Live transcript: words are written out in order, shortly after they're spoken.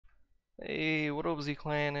Hey, what up, Z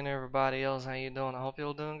Clan and everybody else? How you doing? I hope you're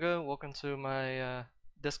all doing good. Welcome to my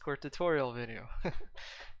Discord tutorial video.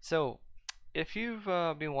 So, if you've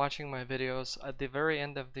been watching my videos, at the very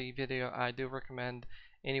end of the video, I do recommend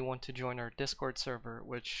anyone to join our Discord server,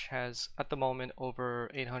 which has at the moment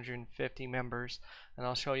over 850 members, and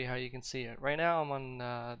I'll show you how you can see it. Right now, I'm on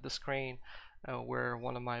the screen where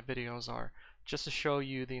one of my videos are, just to show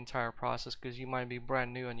you the entire process, because you might be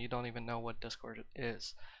brand new and you don't even know what Discord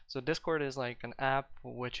is. So Discord is like an app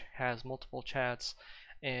which has multiple chats,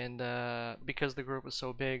 and because the group is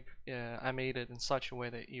so big, I made it in such a way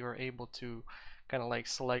that you're able to kind of like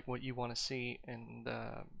select what you want to see and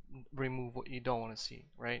remove what you don't want to see,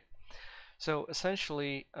 right? So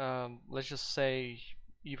essentially, let's just say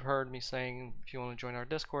you've heard me saying if you want to join our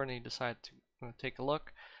Discord and you decide to take a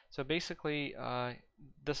look. So basically,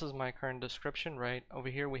 this is my current description, right? Over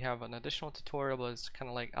here we have an additional tutorial, but it's kind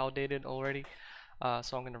of like outdated already.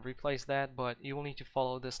 So I'm going to replace that, but you will need to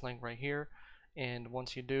follow this link right here, and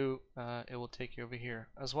once you do, it will take you over here.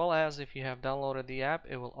 As well as if you have downloaded the app,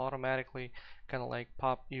 it will automatically kind of like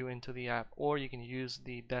pop you into the app, or you can use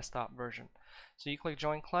the desktop version. So you click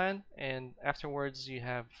join clan, and afterwards you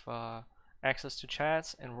have access to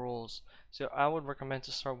chats and rules. So I would recommend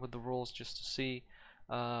to start with the rules just to see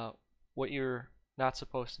what you're not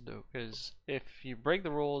supposed to do, because if you break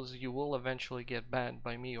the rules, you will eventually get banned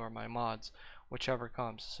by me or my mods, whichever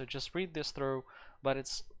comes. So just read this through, but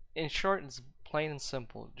it's in short, it's plain and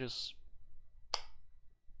simple. Just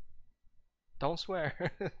don't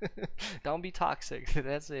swear. Don't be toxic.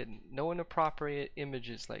 That's it. No inappropriate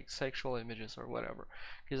images like sexual images or whatever,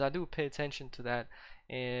 because I do pay attention to that,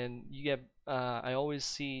 and you get I always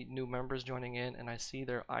see new members joining in and I see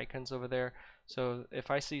their icons over there. So if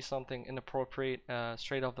I see something inappropriate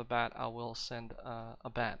straight off the bat, I will send a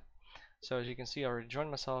ban. So as you can see, I already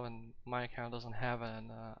joined myself and my account doesn't have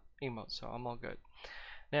an emote, so I'm all good.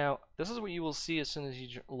 Now, this is what you will see as soon as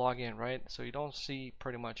you log in, right? So you don't see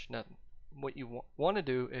pretty much nothing. What you want to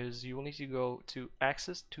do is you will need to go to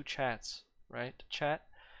access to chats, right? Chat.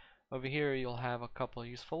 Over here you'll have a couple of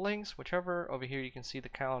useful links, whichever. Over here you can see the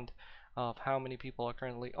count of how many people are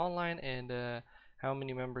currently online and how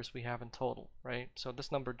many members we have in total, right? So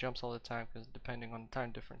this number jumps all the time because depending on the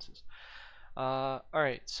time differences.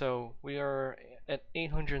 Alright, so we are at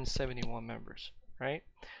 871 members, right?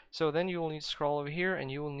 So then you will need to scroll over here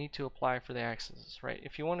and you will need to apply for the accesses, right?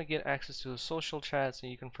 If you want to get access to the social chats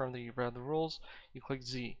and you confirm that you read the rules, you click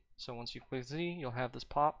Z. So once you click Z, you'll have this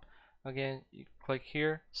pop. Again, you click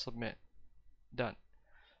here, submit. Done.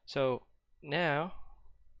 So now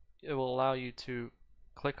it will allow you to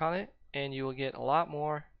click on it and you will get a lot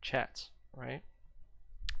more chats, right?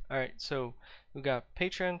 Alright, so we got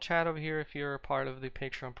Patreon chat over here if you're a part of the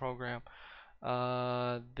Patreon program.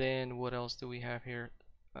 Then what else do we have here?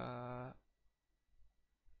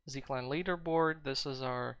 Zclan leaderboard. This is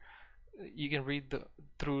our. You can read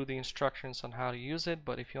through the instructions on how to use it,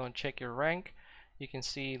 but if you want to check your rank, you can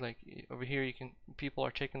see like over here. People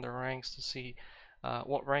are checking their ranks to see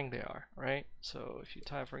what rank they are, right? So if you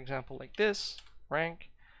type, for example, like this rank,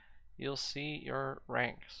 you'll see your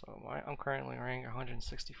rank. So I'm currently ranked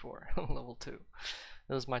 164, level 2.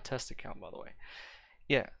 This is my test account, by the way.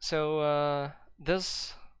 Yeah, so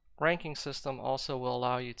this ranking system also will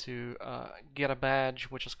allow you to get a badge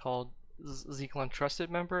which is called Zclan Trusted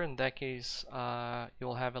Member. In that case,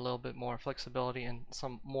 you'll have a little bit more flexibility and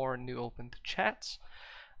some more new open chats.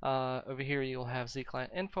 Over here you'll have Zclan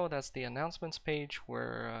Info, that's the announcements page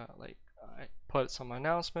where like I put some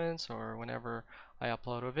announcements or whenever I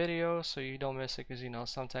upload a video so you don't miss it, because you know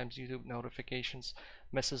sometimes YouTube notifications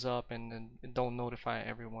messes up and don't notify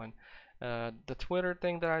everyone. The Twitter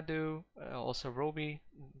thing that I do, also Robbie,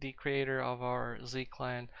 the creator of our Z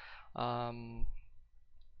Clan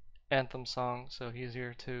Anthem song, so he's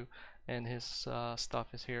here too, and his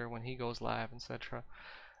stuff is here when he goes live, etc.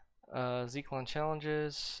 Z Clan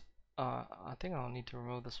challenges. I think I'll need to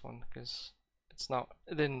remove this one because it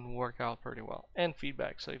didn't work out pretty well. And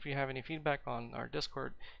feedback. So if you have any feedback on our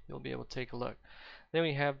Discord, you'll be able to take a look. Then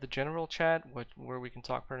we have the general chat, where we can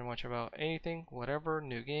talk pretty much about anything, whatever,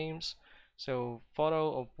 new games. So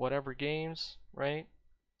photo of whatever games, right?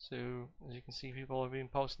 So as you can see, people have been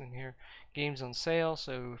posting here games on sale.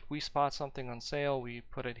 So if we spot something on sale, we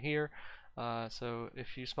put it here. So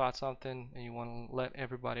if you spot something and you want to let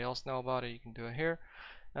everybody else know about it, you can do it here.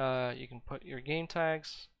 You can put your game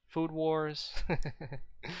tags, food wars.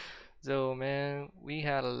 So man, we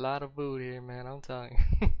had a lot of food here, man, I'm telling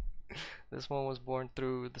you. This one was born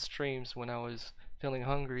through the streams when I was feeling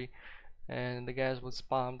hungry. and the guys would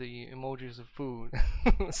spam the emojis of food.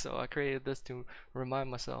 So I created this to remind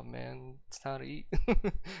myself, man, it's time to eat.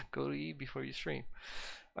 Go to eat before you stream.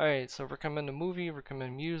 Alright, so recommend a movie,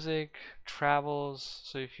 recommend music, travels.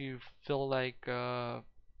 So if you feel like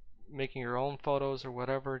making your own photos or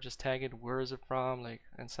whatever, just tag it, where is it from, like,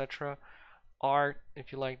 etc. Art,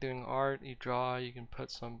 if you like doing art, you draw, you can put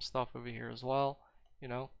some stuff over here as well, you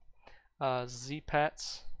know. Z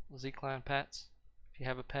pets, Z clan pets. If you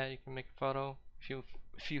have a pet, you can make a photo.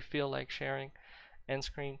 If you feel like sharing end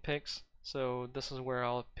screen pics, so this is where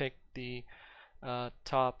I'll pick the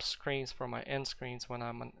top screens for my end screens when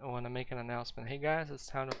I make an announcement. Hey guys, it's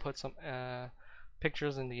time to put some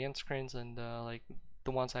pictures in the end screens, and like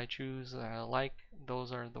the ones I choose, like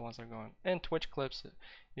those are the ones that are going. And Twitch clips.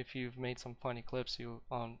 If you've made some funny clips,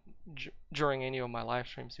 during any of my live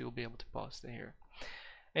streams, you'll be able to post it here.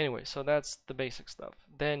 Anyway, so that's the basic stuff.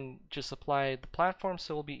 Then just apply the platform,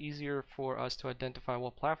 so it'll be easier for us to identify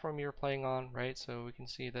what platform you're playing on, right? So we can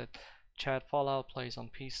see that Chad Fallout plays on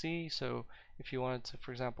PC. So if you wanted to,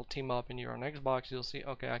 for example, team up and you're on Xbox, you'll see,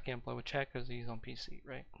 okay, I can't play with Chad because he's on PC,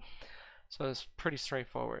 right? So it's pretty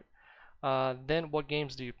straightforward. Then what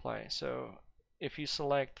games do you play? So if you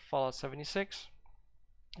select Fallout 76,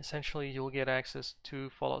 essentially you'll get access to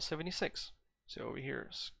Fallout 76. So over here,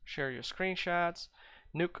 share your screenshots,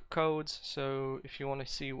 nuke codes. So if you want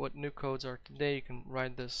to see what nuke codes are today, you can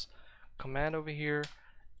write this command over here,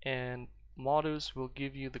 and Modus will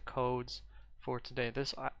give you the codes for today.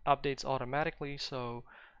 This updates automatically, so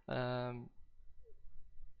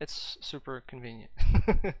it's super convenient.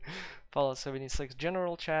 Fallout 76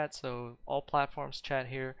 general chat, so all platforms chat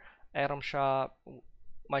here. Atom Shop,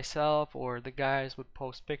 myself or the guys would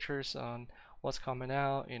post pictures on what's coming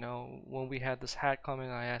out. You know, when we had this hat coming,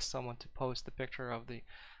 I asked someone to post the picture of the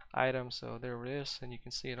item, so there it is, and you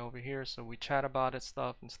can see it over here. So we chat about it,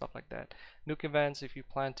 stuff like that. Nuke events, if you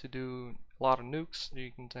plan to do a lot of nukes,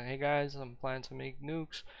 you can say, hey guys, I'm planning to make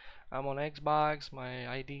nukes. I'm on Xbox, my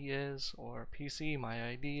ID is, or PC, my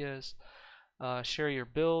ID is. Share your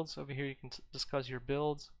builds. Over here you can discuss your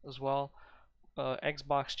builds as well.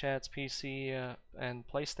 Xbox chats, PC, and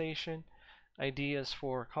PlayStation. Ideas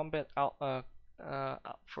for combat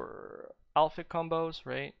for outfit combos,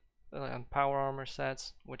 right? And power armor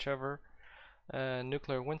sets, whichever.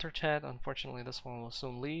 Nuclear winter chat. Unfortunately, this one will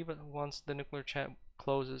soon leave once the nuclear chat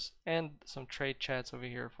closes. And some trade chats over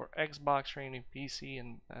here for Xbox, training, PC,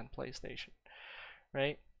 and PlayStation,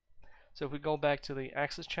 right? So if we go back to the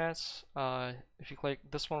access chats, if you click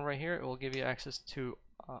this one right here, it will give you access to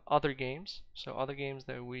other games. So other games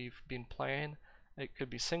that we've been playing. It could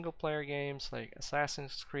be single player games like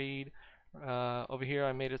Assassin's Creed. Over here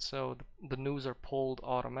I made it so the news are pulled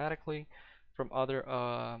automatically from other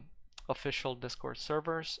official Discord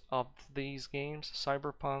servers of these games.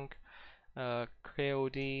 Cyberpunk,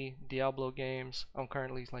 KOD, Diablo games. I'm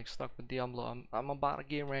currently like stuck with Diablo. I'm about to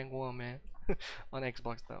get rank 1, man. On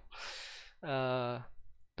Xbox though.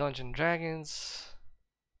 Dungeon Dragons,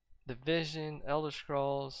 Division, Elder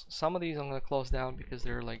Scrolls. Some of these I'm gonna close down because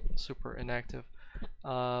they're like super inactive.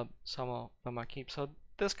 Some of them I keep. So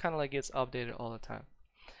this kind of like gets updated all the time.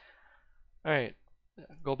 Alright,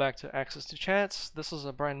 go back to access to chats. This is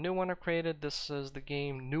a brand new one I created. This is the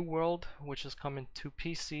game New World, which is coming to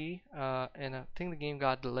PC, and I think the game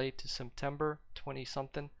got delayed to September 20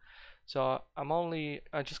 something. So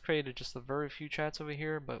I just created just a very few chats over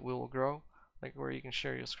here, but we will grow, like where you can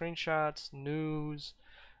share your screenshots, news,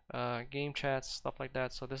 game chats, stuff like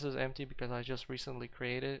that. So this is empty because I just recently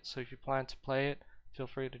created it. So if you plan to play it, feel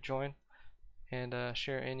free to join and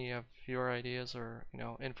share any of your ideas or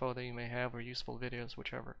info that you may have or useful videos,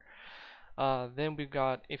 whichever. Then we've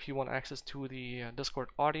got, if you want access to the Discord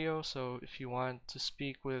audio, so if you want to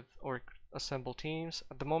speak with or assemble teams.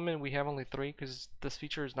 At the moment we have only 3 because this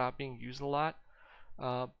feature is not being used a lot,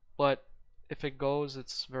 but if it goes,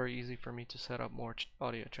 it's very easy for me to set up more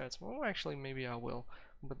audio chats. Well, actually maybe I will,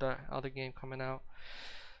 but that other game coming out.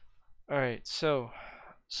 Alright, so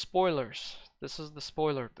spoilers. This is the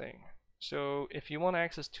spoiler thing. So if you want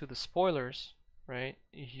access to the spoilers, right,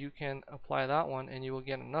 you can apply that one and you will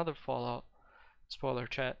get another Fallout spoiler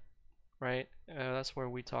chat, right? That's where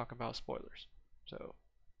we talk about spoilers. So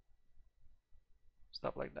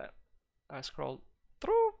stuff like that. I scrolled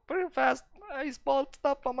through pretty fast. I spoiled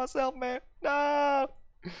stuff for myself, man. No!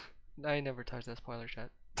 I never touched that spoiler chat.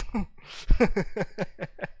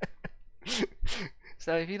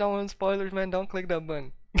 So if you don't want spoilers, man, don't click that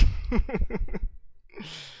button.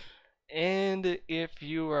 And if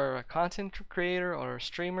you are a content creator or a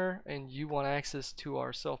streamer and you want access to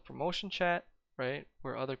our self-promotion chat, right,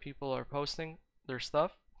 where other people are posting their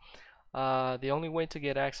stuff, The only way to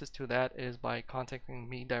get access to that is by contacting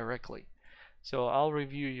me directly. So I'll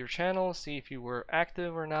review your channel, see if you were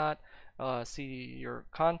active or not, see your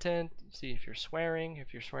content, see if you're swearing.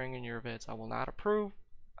 If you're swearing in your vids, I will not approve.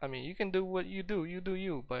 I mean, you can do what you do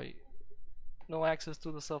you, but no access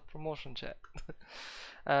to the self-promotion chat.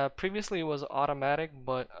 Previously it was automatic,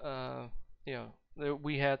 but you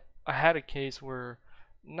know, I had a case where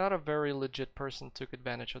not a very legit person took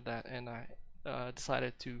advantage of that, and I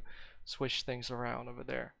decided to switch things around over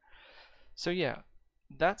there. So yeah,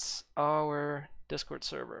 that's our Discord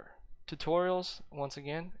server. Tutorials, once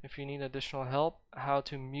again, if you need additional help, how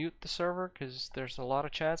to mute the server, because there's a lot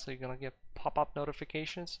of chats, so you're gonna get pop-up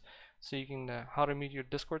notifications. So you can how to mute your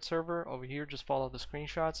Discord server over here. Just follow the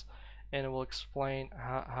screenshots, and it will explain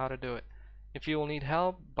how to do it. If you will need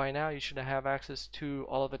help, by now you should have access to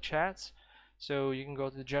all of the chats. So you can go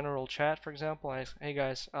to the general chat, for example, and ask, hey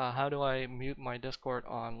guys, how do I mute my Discord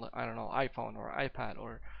on, I don't know, iPhone or iPad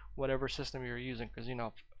or whatever system you're using, because you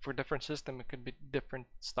know, for different system it could be different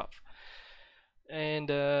stuff. And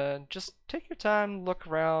just take your time, look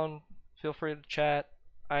around, feel free to chat.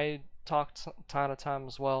 I talk time to time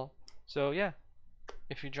as well. So yeah,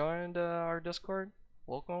 if you joined our Discord,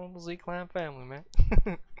 welcome to the Z Clan family,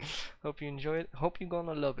 man. Hope you enjoy it. Hope you're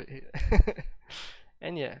gonna love it here.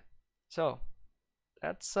 And yeah, so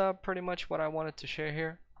that's pretty much what I wanted to share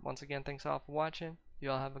here. Once again, thanks all for watching. You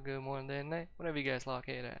all have a good morning, day, and night, whatever you guys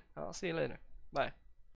locate at. I'll see you later. Bye.